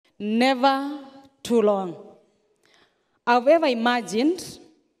Never too long. I've ever imagined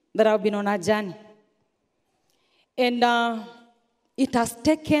that I've been on a journey. And it has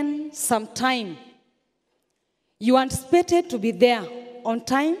taken some time. You anticipated to be there on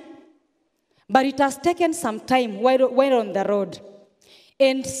time, but it has taken some time while on the road.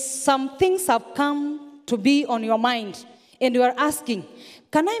 And some things have come to be on your mind. And you are asking,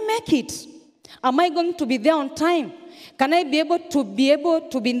 can I make it? Am I going to be there on time? Can I be able to be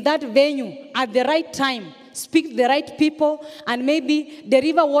in that venue at the right time, speak to the right people, and maybe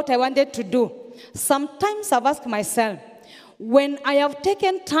deliver what I wanted to do? Sometimes I've asked myself, when I have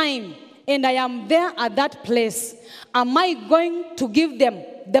taken time and I am there at that place, am I going to give them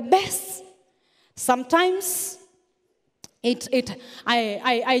the best? Sometimes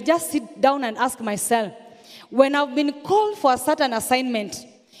I just sit down and ask myself, when I've been called for a certain assignment,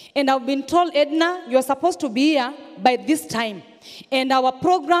 and I've been told, Edna, you're supposed to be here by this time, and our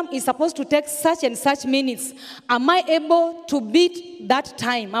program is supposed to take such and such minutes, am I able to beat that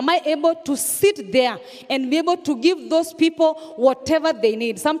time? Am I able to sit there and be able to give those people whatever they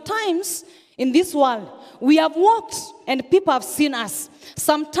need? Sometimes in this world, we have walked and people have seen us.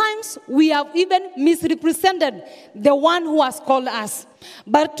 Sometimes we have even misrepresented the one who has called us.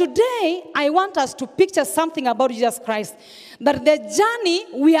 But today, I want us to picture something about Jesus Christ. That the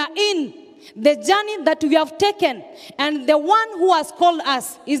journey we are in, the journey that we have taken, and the one who has called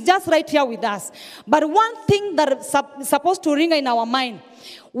us is just right here with us. But one thing that is supposed to ring in our mind,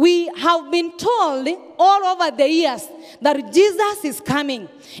 we have been told all over the years that Jesus is coming.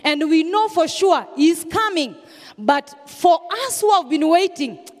 And we know for sure he is coming. But for us who have been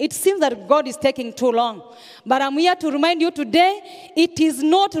waiting, it seems that God is taking too long. But I'm here to remind you today, it is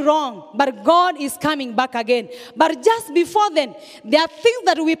not wrong, but God is coming back again. But just before then, there are things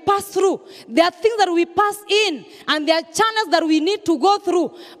that we pass through. There are things that we pass in, and there are channels that we need to go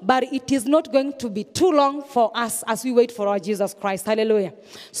through. But it is not going to be too long for us as we wait for our Jesus Christ. Hallelujah.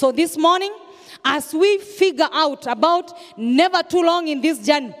 So this morning, as we figure out about never too long in this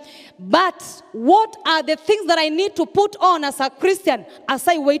journey, but what are the things that I need to put on as a Christian as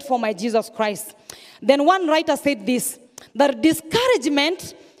I wait for my Jesus Christ? Then one writer said this, that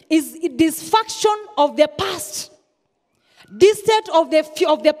discouragement is dysfunction of the past, distrust of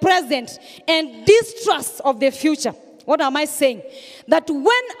the present, and distrust of the future. What am I saying? That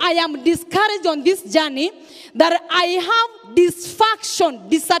when I am discouraged on this journey, that I have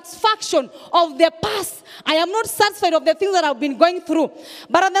dissatisfaction of the past. I am not satisfied of the things that I've been going through.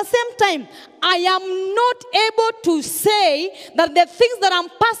 But at the same time, I am not able to say that the things that I'm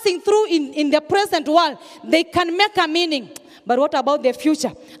passing through in the present world, they can make a meaning. But what about the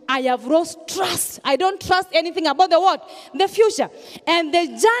future? I have lost trust. I don't trust anything about the what? The future. And the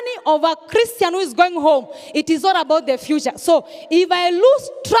journey of a Christian who is going home, it is all about the future. So if I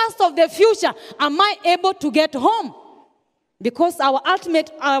lose trust of the future, am I able to get home? Because our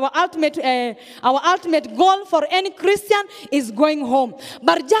ultimate goal for any Christian is going home.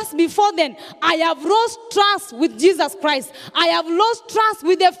 But just before then, I have lost trust with Jesus Christ. I have lost trust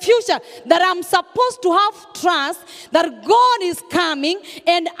with the future, that I'm supposed to have trust that God is coming.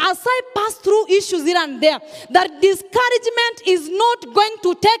 And as I pass through issues here and there, that discouragement is not going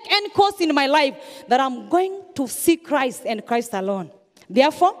to take any course in my life, that I'm going to see Christ and Christ alone.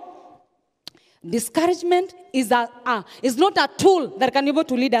 Therefore, discouragement is not a tool that can be able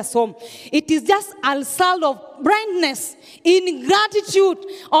to lead us home. It is just a result of blindness, ingratitude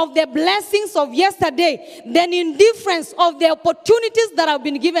of the blessings of yesterday, then indifference of the opportunities that have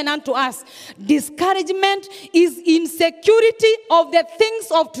been given unto us. Discouragement is insecurity of the things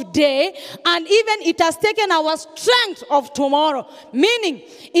of today, and even it has taken our strength of tomorrow. Meaning,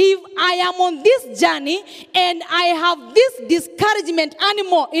 if I am on this journey and I have this discouragement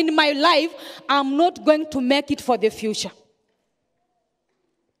anymore in my life, I'm not going to make it for the future.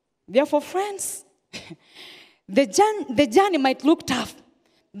 Therefore, friends, the journey might look tough.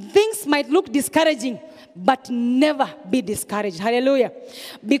 Things might look discouraging, but never be discouraged. Hallelujah.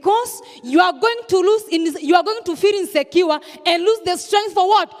 Because you are going to feel insecure and lose the strength for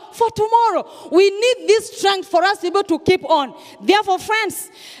what? For tomorrow. We need this strength for us to be able to keep on. Therefore,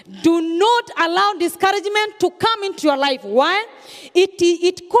 friends, do not allow discouragement to come into your life. Why?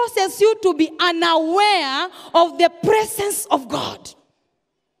 It causes you to be unaware of the presence of God.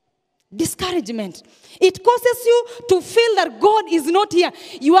 Discouragement. It causes you to feel that God is not here.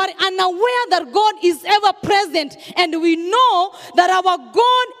 You are unaware that God is ever present. And we know that our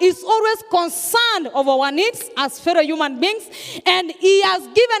God is always concerned of our needs as fellow human beings. And He has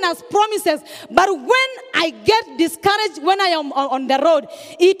given us promises. But when I get discouraged when I am on the road,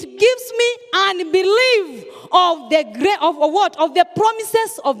 it gives me unbelief of the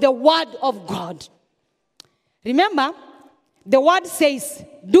promises of the Word of God. Remember, the Word says,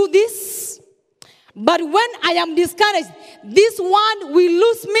 do this. But when I am discouraged, this word will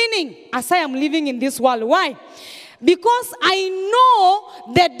lose meaning as I am living in this world. Why? Because I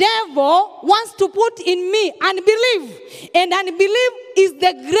know the devil wants to put in me unbelief. And unbelief is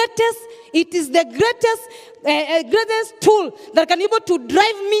the greatest tool that can be able to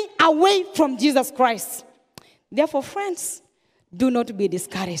drive me away from Jesus Christ. Therefore, friends, do not be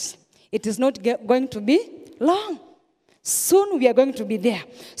discouraged. It is not going to be long. Soon we are going to be there.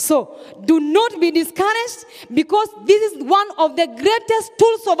 So do not be discouraged, because this is one of the greatest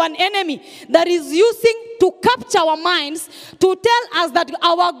tools of an enemy that is using to capture our minds, to tell us that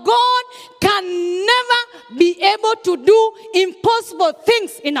our God can never be able to do impossible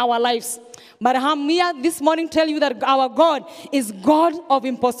things in our lives. But I'm here this morning to tell you that our God is God of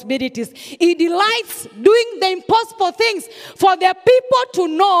impossibilities. He delights doing the impossible things for the people to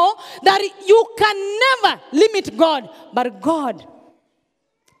know that you can never limit God. But God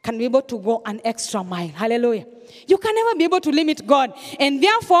can be able to go an extra mile. Hallelujah. You can never be able to limit God. And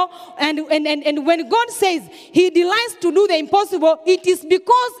therefore, and when God says He delights to do the impossible, it is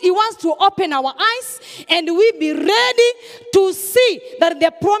because He wants to open our eyes and we be ready to see that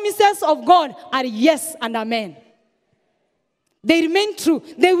the promises of God are yes and amen. They remain true.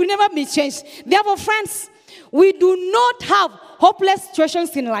 They will never be changed. Therefore, friends, we do not have hopeless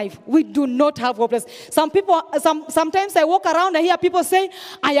situations in life. We do not have hopeless. Sometimes I walk around and hear people say,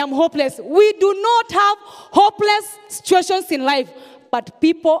 I am hopeless. We do not have hopeless situations in life, but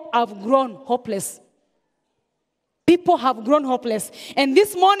people have grown hopeless. People have grown hopeless. And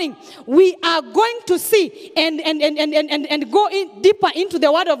this morning, we are going to see and go in deeper into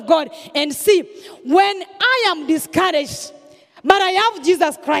the Word of God and see, when I am discouraged, but I have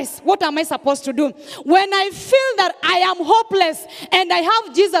Jesus Christ, what am I supposed to do? When I feel that I am hopeless and I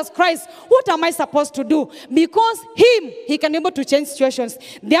have Jesus Christ, what am I supposed to do? Because He can be able to change situations.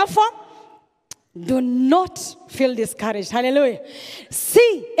 Therefore, do not feel discouraged. Hallelujah.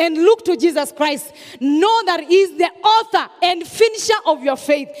 See and look to Jesus Christ. Know that He is the author and finisher of your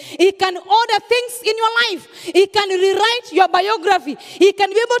faith. He can order things in your life. He can rewrite your biography. He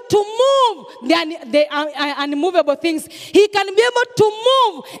can be able to move the unmovable things. He can be able to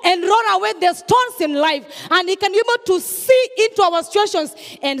move and roll away the stones in life. And He can be able to see into our situations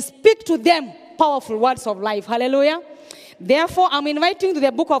and speak to them powerful words of life. Hallelujah. Therefore, I'm inviting you to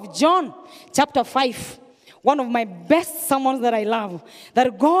the book of John, chapter 5. One of my best sermons that I love.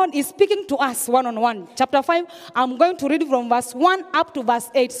 That God is speaking to us one-on-one. Chapter 5, I'm going to read from verse 1 up to verse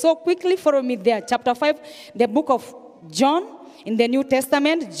 8. So quickly follow me there. Chapter 5, the book of John in the New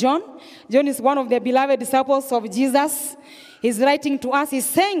Testament. John is one of the beloved disciples of Jesus. He's writing to us. He's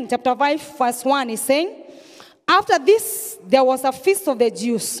saying, chapter 5, verse 1, he's saying, after this, there was a feast of the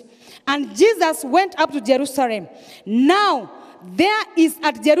Jews. And Jesus went up to Jerusalem. Now, there is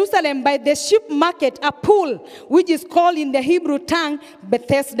at Jerusalem by the sheep market a pool, which is called in the Hebrew tongue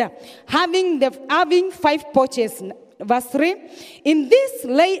Bethesda, having 5 porches. Verse 3, in this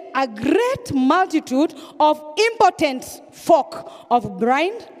lay a great multitude of impotent folk, of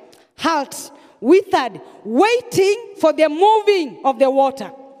blind, halt, withered, waiting for the moving of the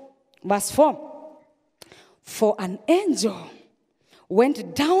water. Verse 4, for an angel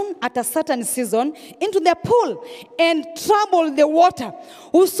went down at a certain season into the pool and troubled the water.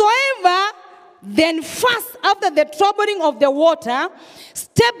 Whosoever then first after the troubling of the water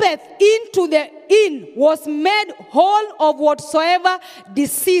steppeth into the inn was made whole of whatsoever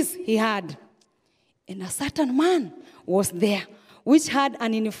disease he had. And a certain man was there, which had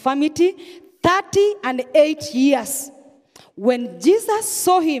an infirmity 38 years. When Jesus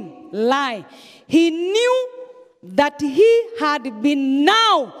saw him lie, he knew that he had been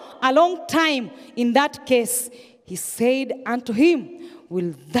now a long time in that case. He said unto him,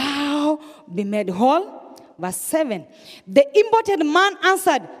 will thou be made whole? Verse 7. The impotent man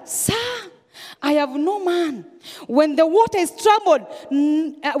answered, Sir, I have no man. When water is troubled,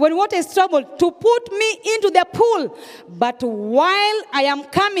 to put me into the pool. But while I am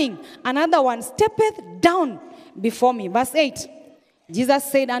coming, another one steppeth down before me. Verse 8. Jesus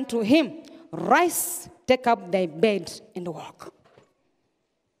said unto him, Rise, take up thy bed and walk.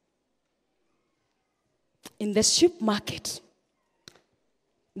 In the sheep market,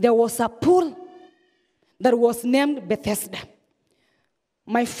 there was a pool that was named Bethesda.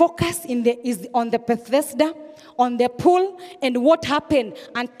 My focus is on the Bethesda, on the pool, and what happened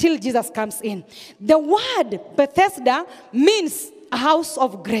until Jesus comes in. The word Bethesda means a house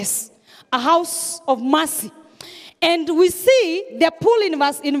of grace, a house of mercy. And we see the pool in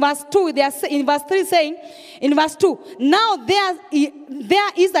verse 2, in verse 3 saying, in verse 2, now there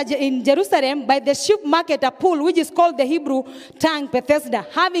is in Jerusalem by the sheep market a pool which is called the Hebrew tongue Bethesda,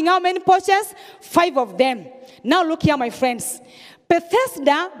 having how many porches? 5 of them. Now look here, my friends.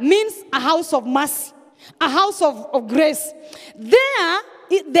 Bethesda means a house of mercy, a house of grace. There,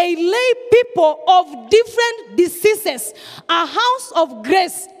 they lay people of different diseases, a house of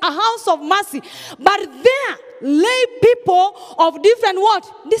grace, a house of mercy. But there, lay people of different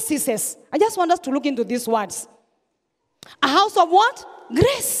what? Diseases. I just want us to look into these words. A house of what?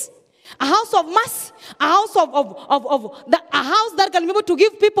 Grace. A house of mercy. A house a house that can be able to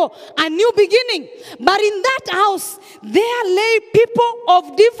give people a new beginning. But in that house, there lay people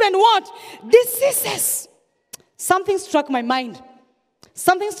of different what? Diseases. Something struck my mind.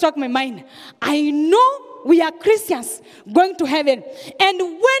 Something struck my mind. I know we are Christians going to heaven. And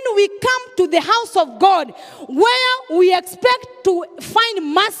when we come to the house of God, where we expect to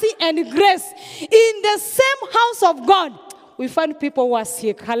find mercy and grace, in the same house of God, we find people who are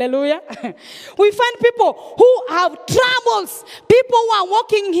sick. Hallelujah. We find people who have troubles. People who are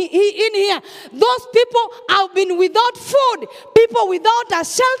walking in here. Those people have been without food. People without a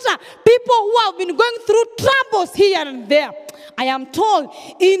shelter. People who have been going through troubles here and there. I am told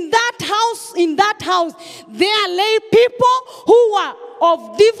in that house, there lay people who are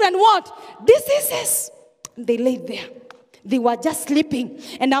of different what? Diseases. They lay there. They were just sleeping.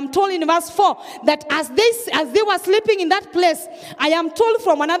 And I'm told in verse 4 that as they were sleeping in that place, I am told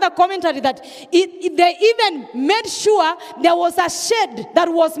from another commentary that they even made sure there was a shed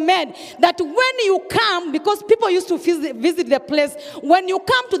that was made. That when you come, because people used to visit the place, when you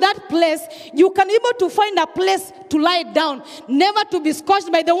come to that place, you can be able to find a place to lie down, never to be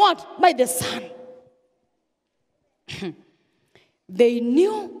scorched by the what? By the sun. They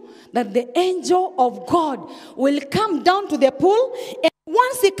knew that the angel of God will come down to the pool, and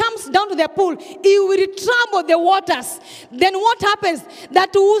once he comes down to the pool, he will trouble the waters. Then what happens?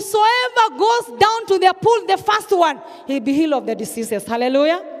 That whosoever goes down to the pool, the first one, he'll be healed of the diseases.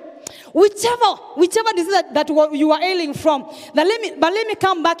 Hallelujah. Whichever disease that you are ailing from. But let me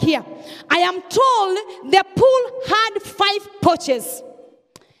come back here. I am told the pool had 5 porches.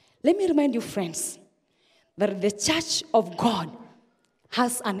 Let me remind you, friends, that the church of God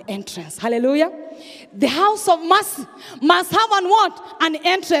has an entrance. Hallelujah. The house of mercy must have an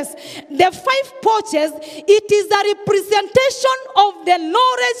entrance. The 5 porches, it is a representation of the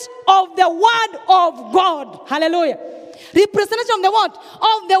knowledge of the word of God. Hallelujah. Representation of the word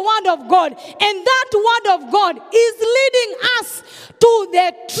of the word of God. And that word of God is leading us to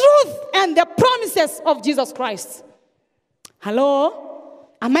the truth and the promises of Jesus Christ. Hello?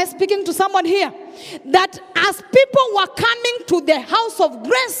 Am I speaking to someone here? That as people were coming to the house of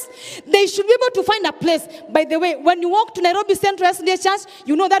grace, they should be able to find a place. By the way, when you walk to Nairobi Central SDA Church,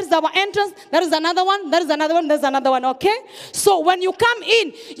 you know that is our entrance. That is another one. That is another one. There's another one. Okay? So when you come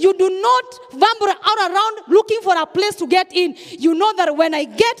in, you do not wander out around looking for a place to get in. You know that when I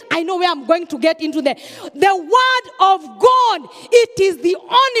know where I'm going to get into there. The word of God, it is the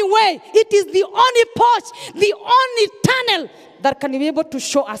only way. It is the only porch, the only tunnel that can be able to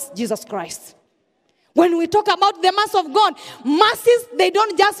show us Jesus Christ. When we talk about the mercy of God, mercies, they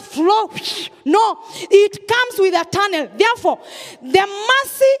don't just flow. No, it comes with a tunnel. Therefore, the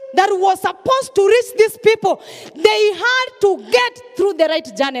mercy that was supposed to reach these people, they had to get through the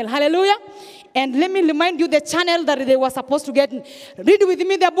right channel. Hallelujah. And let me remind you the channel that they were supposed to get in. Read with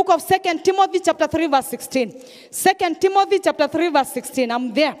me the book of 2 Timothy chapter 3 verse 16. 2 Timothy chapter 3 verse 16.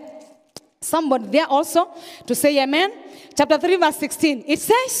 I'm there. Somebody there also to say amen. Chapter 3 verse 16. It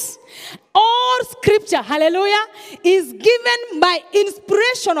says, all scripture, hallelujah, is given by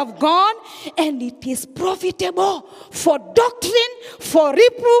inspiration of God, and it is profitable for doctrine, for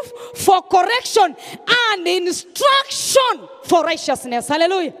reproof, for correction, and instruction for righteousness.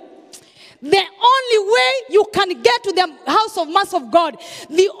 Hallelujah. The only way you can get to the house of mercy of God,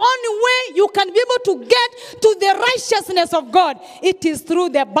 the only way you can be able to get to the righteousness of God, it is through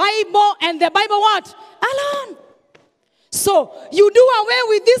the Bible, and the Bible what? Alone. So, you do away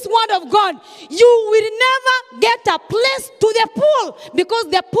with this word of God, you will never get a place to the pool, because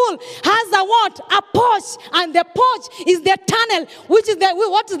the pool has a what? A porch, and the porch is the tunnel, which is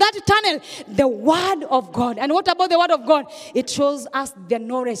what is that tunnel? The word of God. And what about the word of God? It shows us the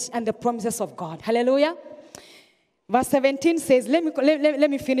knowledge and the promises of God. Hallelujah. Verse 17 says, let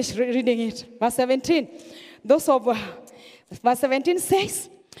me finish reading it. Verse 17. Verse 17 says,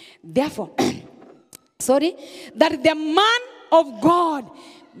 therefore, that the man of God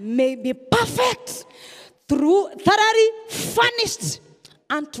may be perfect, thoroughly furnished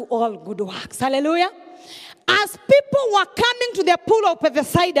unto all good works. Hallelujah. As people were coming to the pool of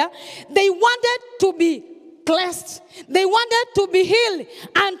Bethesda, they wanted to be cleansed. They wanted to be healed.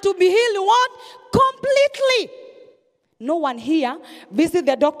 And to be healed what? Completely. No one here visit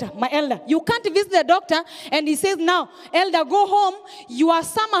the doctor, my elder. You can't visit the doctor and he says, now, elder, go home. You are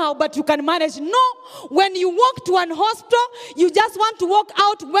somehow, but you can manage. No. When you walk to an hospital, you just want to walk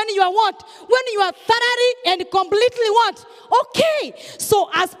out when you are what? When you are thoroughly and completely what? Okay. So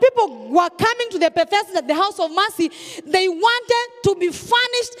as people were coming to the Bethesda, the house of mercy, they wanted to be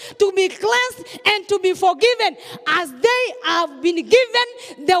furnished, to be cleansed, and to be forgiven as they have been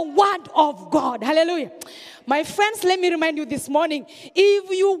given the word of God. Hallelujah. My friends, let me remind you this morning, if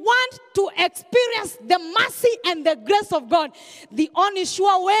you want to experience the mercy and the grace of God, the only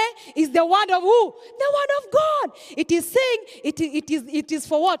sure way is the word of who? The word of God. It is saying, it is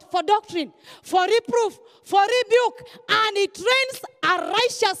for what? For doctrine, for reproof, for rebuke, and it trains a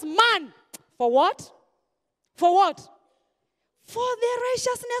righteous man. For what? For what? For the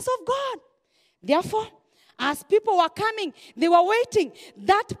righteousness of God. Therefore, as people were coming, they were waiting.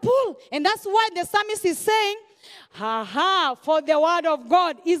 That pool. And that's why the psalmist is saying, for the word of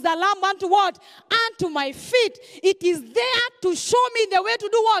God is a lamp unto what? Unto my feet. It is there to show me the way to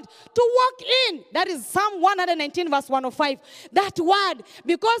do what? To walk in. That is Psalm 119 verse 105. That word.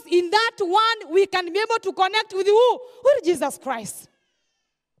 Because in that one, we can be able to connect with who? With Jesus Christ.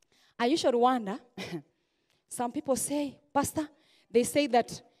 I usually wonder, some people say, Pastor, they say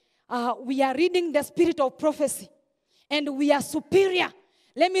that we are reading the spirit of prophecy and we are superior.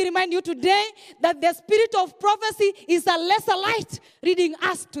 Let me remind you today that the spirit of prophecy is a lesser light reading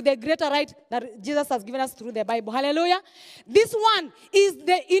us to the greater light that Jesus has given us through the Bible. Hallelujah. This one is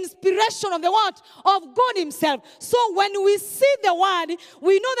the inspiration of the word of God himself. So when we see the word,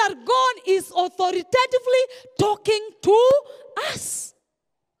 we know that God is authoritatively talking to us.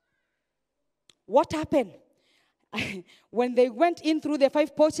 What happened? When they went in through the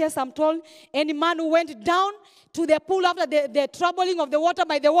 5 porches, I'm told, any man who went down to the pool after the troubling of the water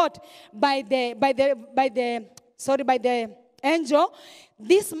by the what? By the angel,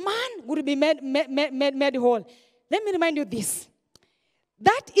 this man would be made whole. Let me remind you this.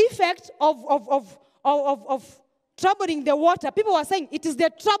 That effect of troubling the water, people were saying it is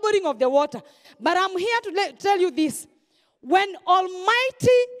the troubling of the water. But I'm here to tell you this. When our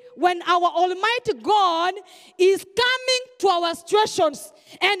Almighty God is coming to our situations,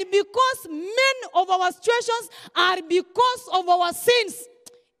 and because many of our situations are because of our sins,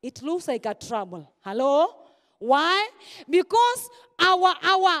 it looks like a trouble. Hello? Why? Because our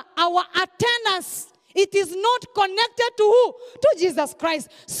attendance, it is not connected to who? To Jesus Christ.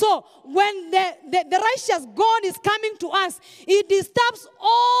 So when the righteous God is coming to us, He disturbs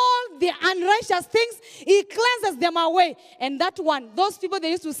all the unrighteous things. He cleanses them away. And that one, those people,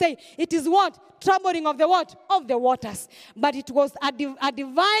 they used to say, it is what? Troubling of the what? Of the waters. But it was a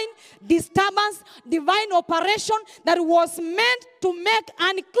divine disturbance, divine operation that was meant to make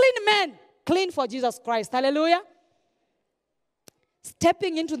unclean men clean for Jesus Christ. Hallelujah.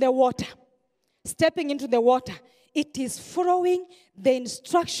 Stepping into the water. It is following the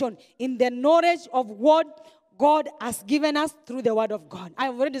instruction in the knowledge of what God has given us through the word of God.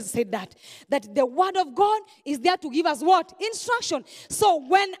 I've already said that the word of God is there to give us what? Instruction. So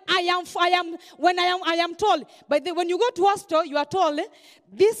when I am told, but when you go to hospital, you are told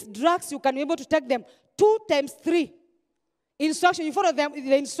these drugs you can be able to take them 2 times 3. Instruction, you follow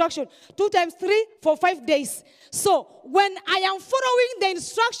the instruction 2 times 3 for 5 days. So when I am following the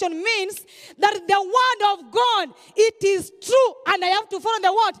instruction means that the word of God, it is true, and I have to follow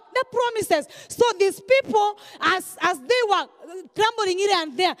the word, the promises. So these people, as they were trembling here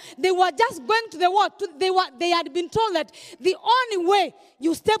and there, they were just going to the word. They had been told that the only way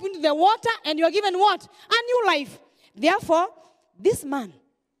you step into the water and you are given what? A new life. Therefore, this man,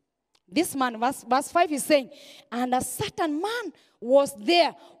 verse 5 is saying, and a certain man was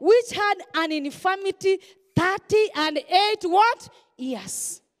there, which had an infirmity 38 what?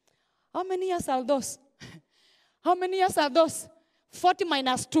 Years. How many years are those? How many years are those? 40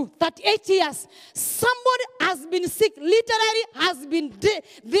 minus 2, 38 years. Somebody has been sick, literally has been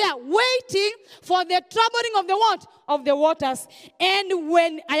there waiting for the troubling of the what? Of the waters. And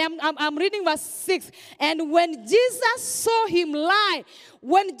when I'm reading verse 6, and when Jesus saw him lie,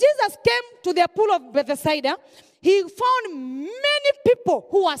 when Jesus came to the pool of Bethesda, he found many people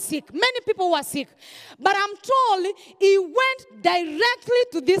who were sick. Many people who were sick. But I'm told he went directly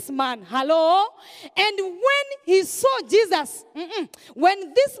to this man. Hello? And when he saw Jesus,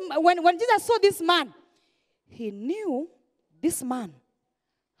 when Jesus saw this man, he knew this man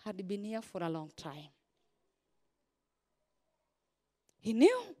had been here for a long time. He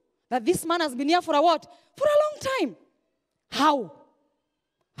knew that this man has been here for a what? For a long time. How?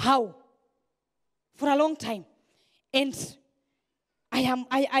 How? For a long time. And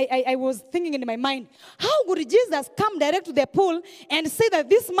I was thinking in my mind, how would Jesus come direct to the pool and say that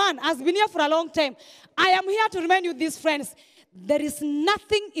this man has been here for a long time? I am here to remind you this, friends. There is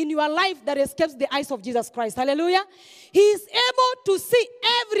nothing in your life that escapes the eyes of Jesus Christ. Hallelujah. He is able to see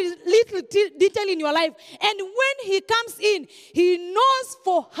every little detail in your life. And when he comes in, he knows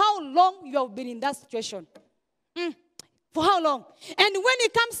for how long you have been in that situation. For how long? And when he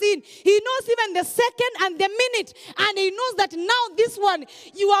comes in, he knows even the second and the minute. And he knows that now this one,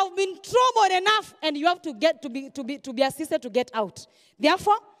 you have been troubled enough and you have to get to be assisted to get out.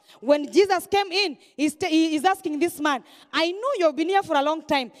 Therefore, when Jesus came in, he's asking this man, I know you've been here for a long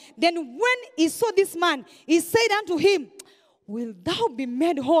time. Then when he saw this man, he said unto him, will thou be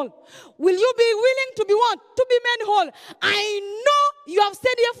made whole? Will you be willing to be what? To be made whole. I know you have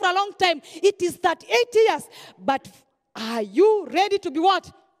stayed here for a long time. It is 38 years. But are you ready to be what?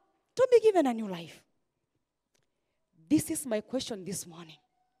 To be given a new life. This is my question this morning.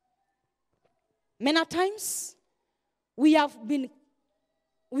 Many times, we have been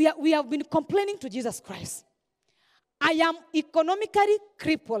complaining to Jesus Christ. I am economically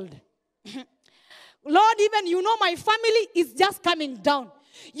crippled. Lord, even you know my family is just coming down.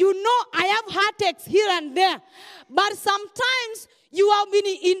 You know I have heartaches here and there. But sometimes you have been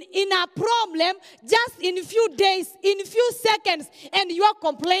in a problem just in a few days, in a few seconds, and you are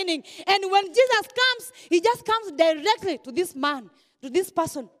complaining. And when Jesus comes, he just comes directly to this man, to this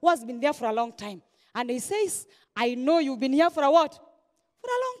person who has been there for a long time. And he says, I know you've been here for a what? For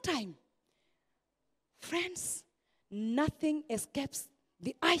a long time. Friends, nothing escapes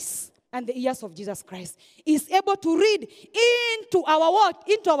the eyes and the ears of Jesus Christ. He's able to read into our what?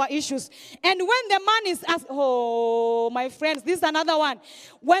 Into our issues. And when the man is asked, oh, my friends, this is another one.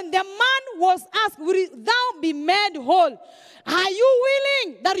 When the man was asked, will thou be made whole? Are you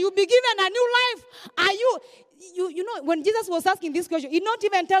willing that you be given a new life? Are you know, when Jesus was asking this question, he did not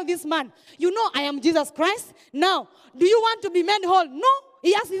even tell this man, you know, I am Jesus Christ. Now, do you want to be made whole? No.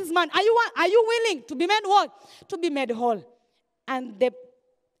 He asked this man, are you willing to be made whole? To be made whole. And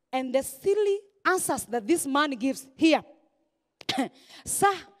the silly answers that this man gives here.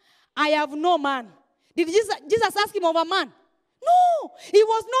 Sir, I have no man. Did Jesus ask him of a man? No, he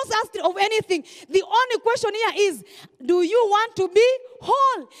was not asked of anything. The only question here is, do you want to be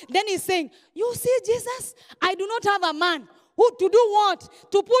whole? Then he's saying, you see, Jesus, I do not have a man. Who to do what?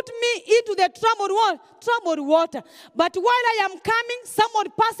 To put me into the troubled water. But while I am coming, someone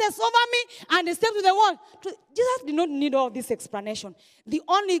passes over me and they step to the wall. Jesus did not need all this explanation. The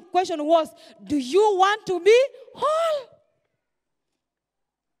only question was, do you want to be whole?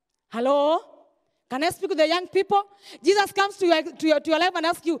 Hello? Can I speak to the young people? Jesus comes to your life and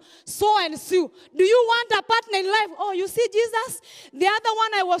asks you, so and so, do you want a partner in life? Oh, you see Jesus? The other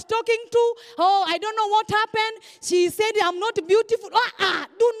one I was talking to, oh, I don't know what happened. She said, I'm not beautiful.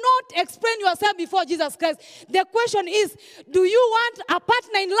 Do not explain yourself before Jesus Christ. The question is, do you want a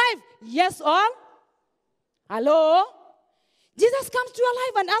partner in life? Yes or? Hello? Jesus comes to your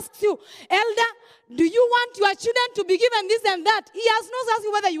life and asks you, elder, do you want your children to be given this and that? He has not asked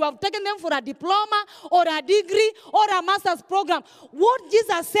you whether you have taken them for a diploma or a degree or a master's program. What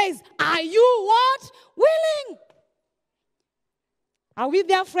Jesus says, are you what? Willing? Are we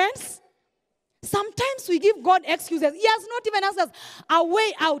there, friends? Sometimes we give God excuses. He has not even asked us a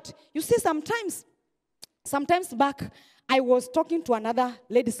way out. You see, sometimes back, I was talking to another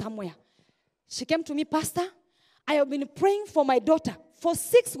lady somewhere. She came to me, Pastor, I have been praying for my daughter for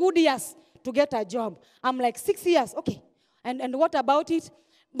 6 good years to get a job. I'm like, 6 years, okay. And what about it?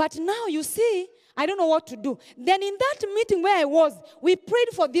 But now, you see, I don't know what to do. Then in that meeting where I was, we prayed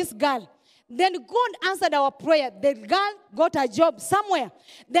for this girl. Then God answered our prayer. The girl got a job somewhere.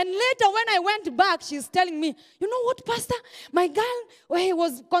 Then later when I went back, she's telling me, you know what, Pastor? My girl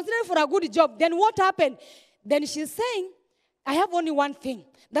was considered for a good job. Then what happened? Then she's saying, I have only one thing.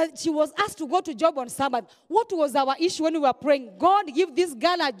 That she was asked to go to job on Sabbath. What was our issue when we were praying? God, give this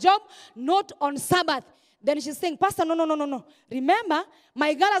girl a job, not on Sabbath. Then she's saying, Pastor, no. Remember,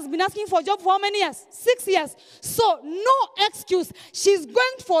 my girl has been asking for a job for how many years? 6 years. So, no excuse. She's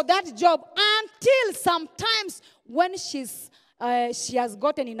going for that job until sometimes when she has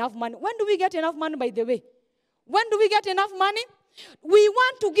gotten enough money. When do we get enough money, by the way? When do we get enough money? We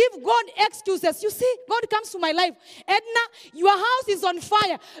want to give God excuses. You see, God comes to my life. Edna, your house is on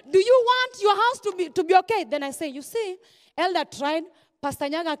fire. Do you want your house to be okay? Then I say, you see, Elder tried. Pastor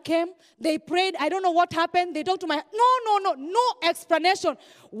Nyaga came. They prayed. I don't know what happened. They talked to my... No explanation.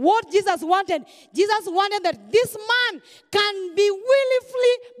 What Jesus wanted that this man can be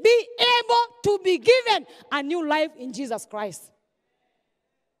willfully be able to be given a new life in Jesus Christ.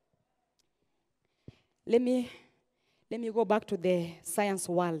 Let me go back to the science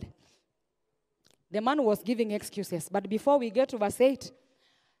world. The man was giving excuses. But before we get to verse 8,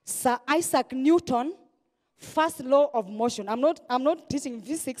 Sir Isaac Newton, first law of motion. I'm not teaching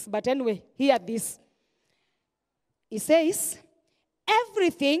physics, but anyway, hear this. It says,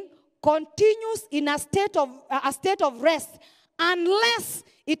 everything continues in a state of rest unless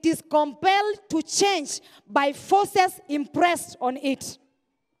it is compelled to change by forces impressed on it.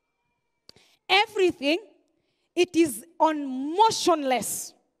 Everything, it is on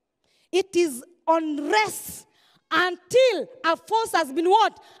motionless. It is on rest until a force has been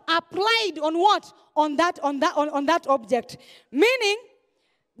what? Applied on what? On that object. Meaning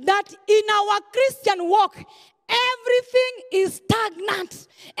that in our Christian walk, everything is stagnant.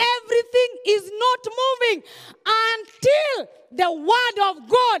 Everything is not moving until the word of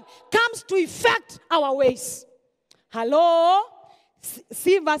God comes to effect our ways. Hello?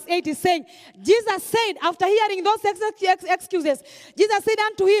 See, verse 8 is saying, Jesus said, after hearing those excuses, Jesus said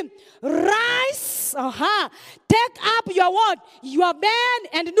unto him, rise, take up your what? Your bed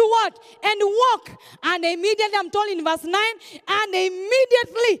and do what? And walk. And immediately, I'm told in verse 9, and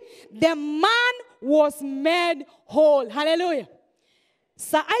immediately the man was made whole. Hallelujah.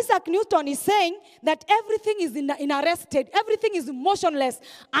 Sir Isaac Newton is saying that everything is in a rest state. Everything is motionless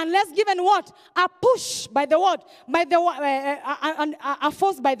unless given what? A push by the what? By the a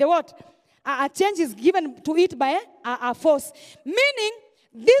force by the what? A change is given to it by a force. Meaning,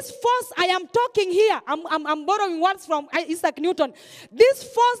 this force I am talking here, I'm borrowing words from Isaac Newton. This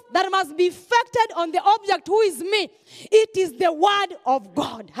force that must be effected on the object who is me, it is the word of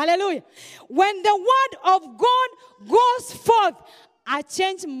God. Hallelujah. When the word of God goes forth, a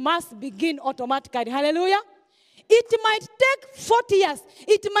change must begin automatically. Hallelujah. It might take 40 years.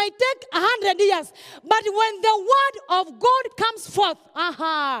 It might take 100 years. But when the word of God comes forth,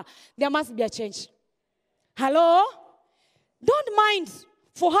 there must be a change. Hello? Don't mind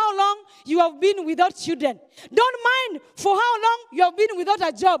for how long you have been without children. Don't mind for how long you have been without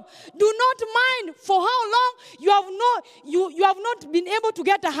a job. Do not mind for how long you have not been able to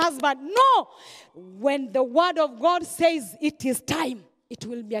get a husband. No. When the word of God says it is time, it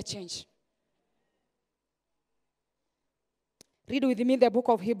will be a change. Read with me the book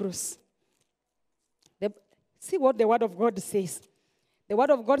of Hebrews. See what the word of God says. The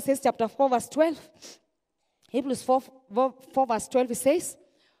word of God says, chapter 4, verse 12. Hebrews 4 verse 12, it says,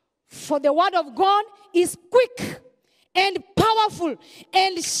 for the word of God is quick and powerful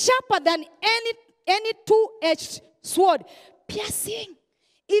and sharper than any two-edged sword, piercing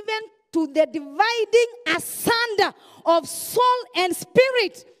even to the dividing asunder of soul and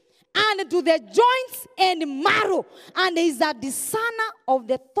spirit, and to the joints and marrow, and is a discerner of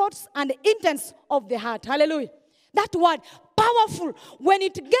the thoughts and intents of the heart. Hallelujah. That word, powerful. When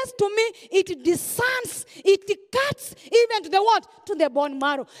it gets to me, it discerns, it cuts even to the what? To the bone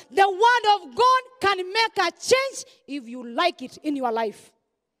marrow. The word of God can make a change if you like it in your life.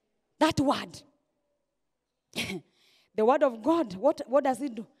 That word. The word of God, what does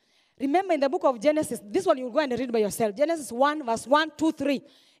it do? Remember in the book of Genesis, this one you'll go and read by yourself. Genesis 1, verse 1, 2, 3.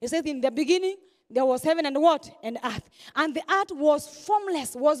 It says, in the beginning, there was heaven and what? And earth. And the earth was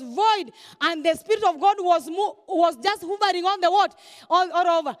formless, was void. And the Spirit of God was just hovering on the what? All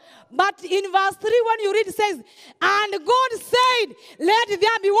over. But in verse 3, when you read, it says, and God said, let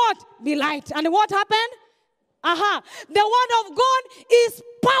there be what? Be light. And what happened? The word of God is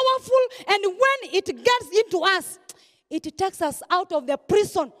powerful. And when it gets into us, it takes us out of the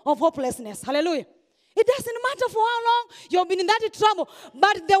prison of hopelessness. Hallelujah. It doesn't matter for how long you've been in that trouble.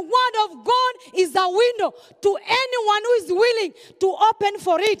 But the word of God is a window to anyone who is willing to open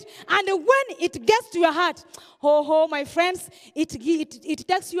for it. And when it gets to your heart, my friends, it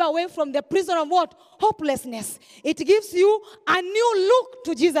takes you away from the prison of what? Hopelessness. It gives you a new look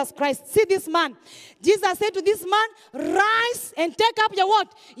to Jesus Christ. See this man. Jesus said to this man, rise and take up your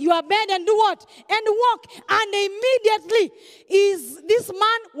what? Your bed and do what? And walk. And immediately this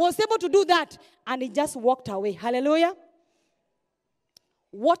man was able to do that. And he just walked away. Hallelujah.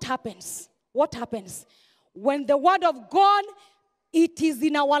 What happens? What happens? When the word of God it is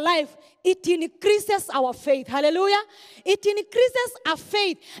in our life, it increases our faith. Hallelujah. It increases our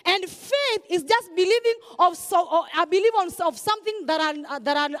faith. And faith is just believing of something that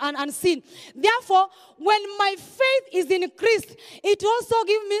are unseen. Therefore, when my faith is increased, it also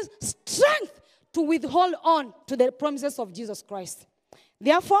gives me strength to withhold on to the promises of Jesus Christ.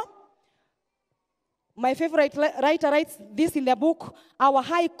 Therefore, my favorite writer writes this in the book, Our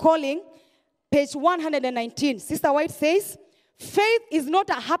High Calling, page 119. Sister White says, faith is not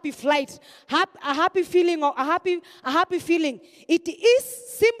a happy flight, a happy feeling, or a happy feeling. It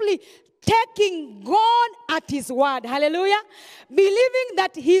is simply taking God at His word. Hallelujah. Believing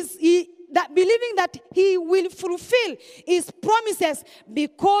that He will fulfill His promises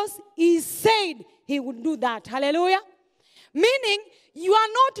because He said He would do that. Hallelujah. Meaning, you are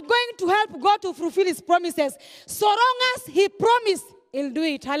not going to help God to fulfill His promises. So long as He promised, He'll do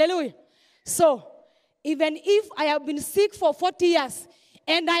it. Hallelujah. So, even if I have been sick for 40 years,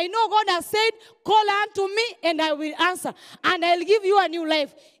 and I know God has said, call unto me, and I will answer, and I'll give you a new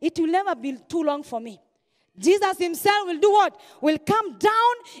life, it will never be too long for me. Jesus Himself will do what? Will come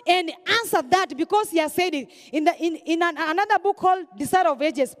down and answer that because He has said it. In another book called Desire of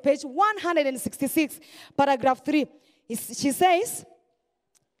Ages, page 166, paragraph 3, she says,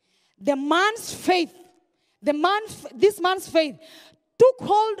 this man's faith took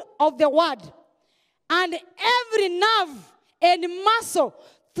hold of the word, and every nerve and muscle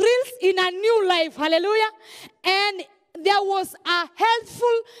thrills in a new life. Hallelujah. And there was a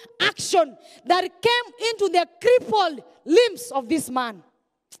helpful action that came into the crippled limbs of this man.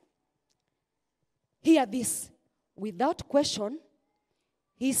 Hear this. Without question,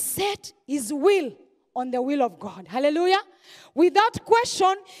 he set his will on the will of God. Hallelujah. Without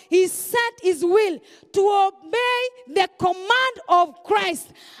question, he set his will to obey the command of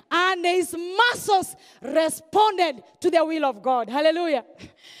Christ, and his muscles responded to the will of God. Hallelujah.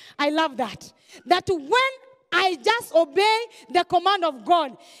 I love that. That when I just obey the command of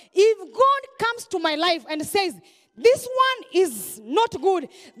God, if God comes to my life and says, this one is not good,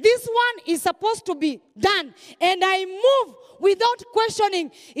 this one is supposed to be done, and I move without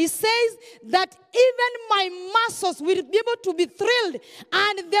questioning, He says that even my muscles will be able to be thrilled,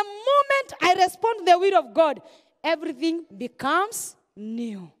 and the moment I respond to the will of God, everything becomes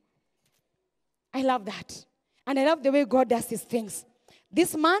new. I love that. And I love the way God does His things.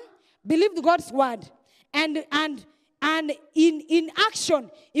 This man believed God's word, and in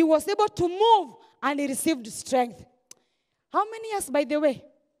action, he was able to move, and he received strength. How many years, by the way?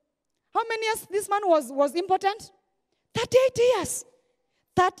 How many years this man was impotent? 38 years.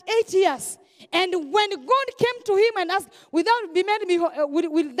 38 years. And when God came to him and asked, will thou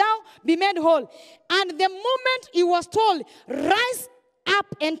be made whole? And the moment he was told, rise up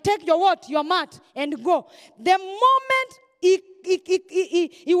and take your what? Your mat and go. The moment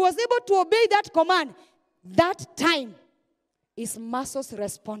he was able to obey that command, that time, his muscles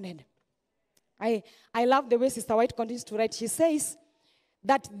responded. I love the way Sister White continues to write. She says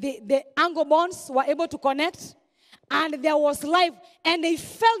that the ankle bones were able to connect, and there was life, and they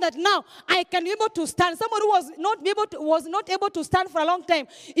felt that now I can be able to stand. Somebody who was not able to stand for a long time,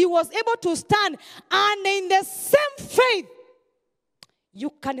 he was able to stand, and in the same faith, you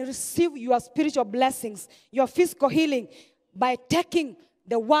can receive your spiritual blessings, your physical healing, by taking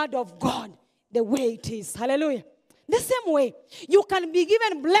the word of God the way it is. Hallelujah. The same way, you can be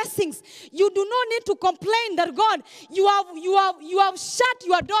given blessings. You do not need to complain that God, you have shut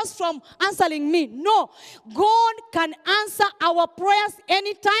your doors from answering me. No, God can answer our prayers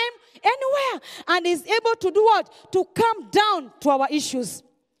anytime, anywhere, and is able to do what? To come down to our issues.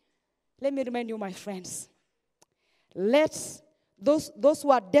 Let me remind you, my friends. Let those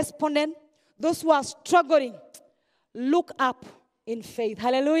who are despondent, those who are struggling, look up in faith.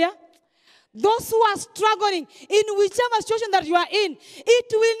 Hallelujah. Those who are struggling in whichever situation that you are in, it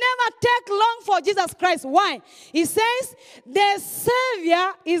will never take long for Jesus Christ. Why? He says, the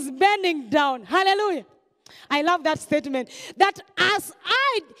Savior is bending down. Hallelujah. I love that statement. That as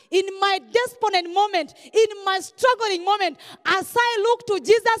I, in my despondent moment, in my struggling moment, as I look to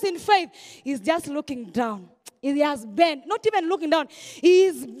Jesus in faith, He's just looking down. He has bent, not even looking down. He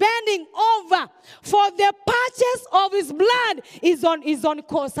is bending over, for the purchase of His blood is on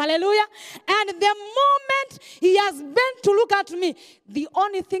course. Hallelujah. And the moment He has bent to look at me, the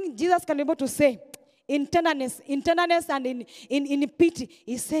only thing Jesus can be able to say, in tenderness and in pity,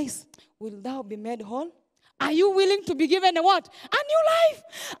 He says, will thou be made whole? Are you willing to be given a what? A new life.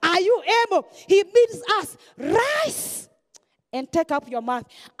 Are you able? He bids us, rise and take up your mat.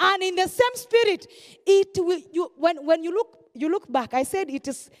 And in the same spirit, it will. When you look back. I said it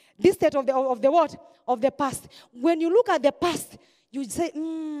is this state of the what? Of the past. When you look at the past, You say,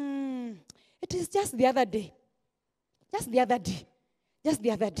 it is just the other day. Just the other day. Just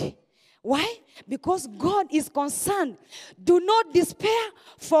the other day. Why? Because God is concerned. Do not despair,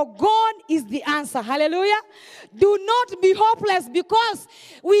 for God is the answer. Hallelujah. Do not be hopeless, because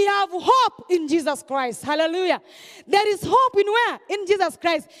we have hope in Jesus Christ. Hallelujah. There is hope in where? In Jesus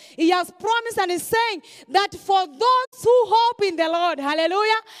Christ. He has promised and is saying that for those who hope in the Lord,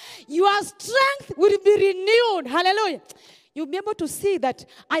 hallelujah, your strength will be renewed. Hallelujah. You'll be able to see that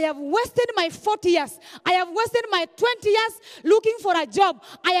I have wasted my 40 years. I have wasted my 20 years looking for a job.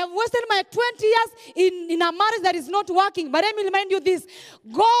 I have wasted my 20 years in a marriage that is not working. But let me remind you this.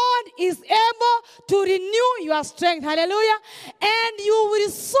 God is able to renew your strength. Hallelujah. And you will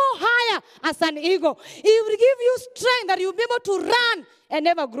soar higher as an eagle. He will give you strength that you'll be able to run and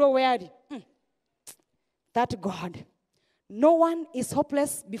never grow weary. That God. No one is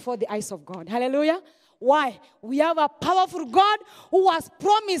hopeless before the eyes of God. Hallelujah. Why? We have a powerful God who has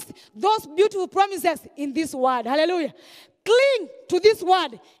promised those beautiful promises in this word. Hallelujah. Cling to this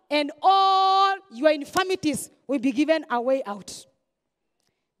word, and all your infirmities will be given a way out.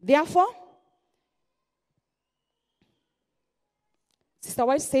 Therefore, Sister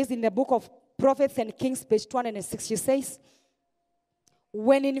White says in the book of Prophets and Kings, page 206, she says,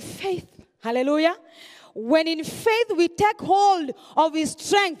 when in faith, hallelujah, when in faith we take hold of his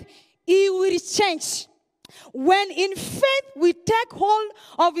strength, he will change. When in faith we take hold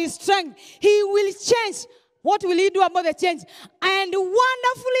of his strength, he will change. What will he do about the change? And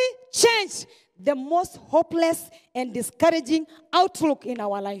wonderfully change the most hopeless and discouraging outlook in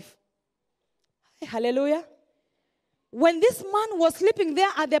our life. Hallelujah. When this man was sleeping there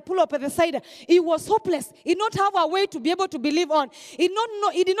at the pool of Bethesda, he was hopeless. He did not have a way to be able to believe on. He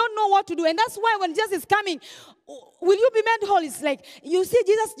did not know what to do. And that's why when Jesus is coming, will you be made whole? It's like, you see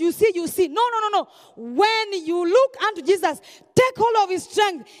Jesus, you see. No. When you look unto Jesus, take hold of his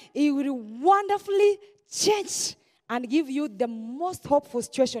strength, he will wonderfully change and give you the most hopeful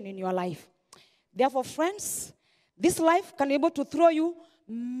situation in your life. Therefore, friends, this life can be able to throw you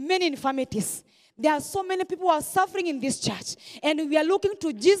many infirmities. There are so many people who are suffering in this church. And we are looking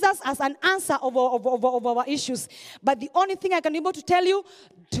to Jesus as an answer of our issues. But the only thing I can be able to tell you,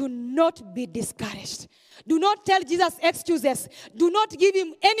 do not be discouraged. Do not tell Jesus excuses. Do not give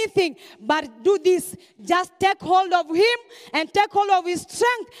him anything. But do this. Just take hold of him and take hold of his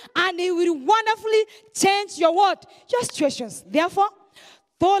strength. And he will wonderfully change your what? Your situations. Therefore,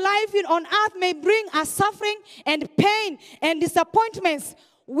 though life on earth may bring us suffering and pain and disappointments,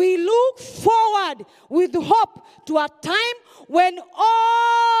 we look forward with hope to a time when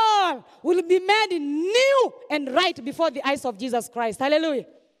all will be made new and right before the eyes of Jesus Christ. Hallelujah.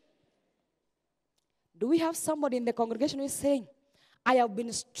 Do we have somebody in the congregation who is saying, I have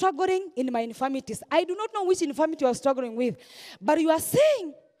been struggling in my infirmities. I do not know which infirmity you are struggling with. But you are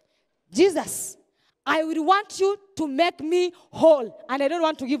saying, Jesus, I would want you to make me whole. And I don't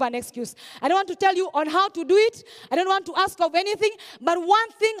want to give an excuse. I don't want to tell you on how to do it. I don't want to ask of anything. But one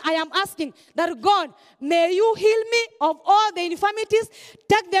thing I am asking, that God, may you heal me of all the infirmities.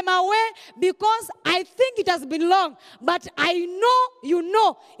 Take them away, because I think it has been long. But I know you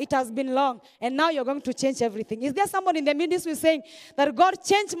know it has been long. And now you're going to change everything. Is there someone in the midst who is saying that God,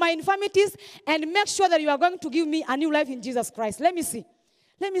 change my infirmities and make sure that you are going to give me a new life in Jesus Christ? Let me see.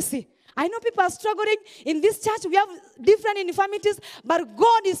 Let me see. I know people are struggling. In this church, we have different infirmities, but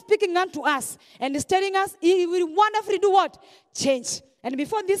God is speaking unto us and is telling us he will wonderfully do what? Change. And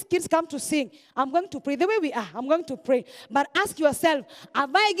before these kids come to sing, I'm going to pray. The way we are, I'm going to pray. But ask yourself, have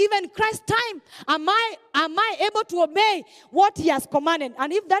I given Christ time? Am I able to obey what he has commanded?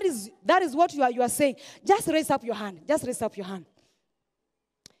 And if that is what you are saying, just raise up your hand. Just raise up your hand.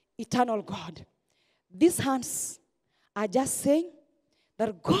 Eternal God, these hands are just saying,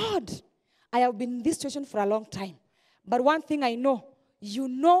 that God, I have been in this situation for a long time. But one thing I know, you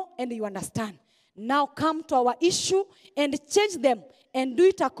know and you understand. Now come to our issue and change them and do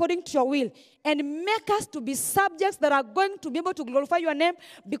it according to your will. And make us to be subjects that are going to be able to glorify your name,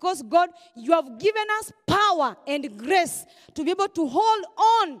 because God, you have given us power and grace to be able to hold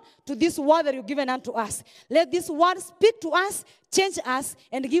on to this word that you've given unto us. Let this word speak to us, change us,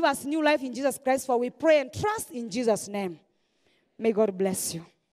 and give us new life in Jesus Christ. For we pray and trust in Jesus' name. May God bless you.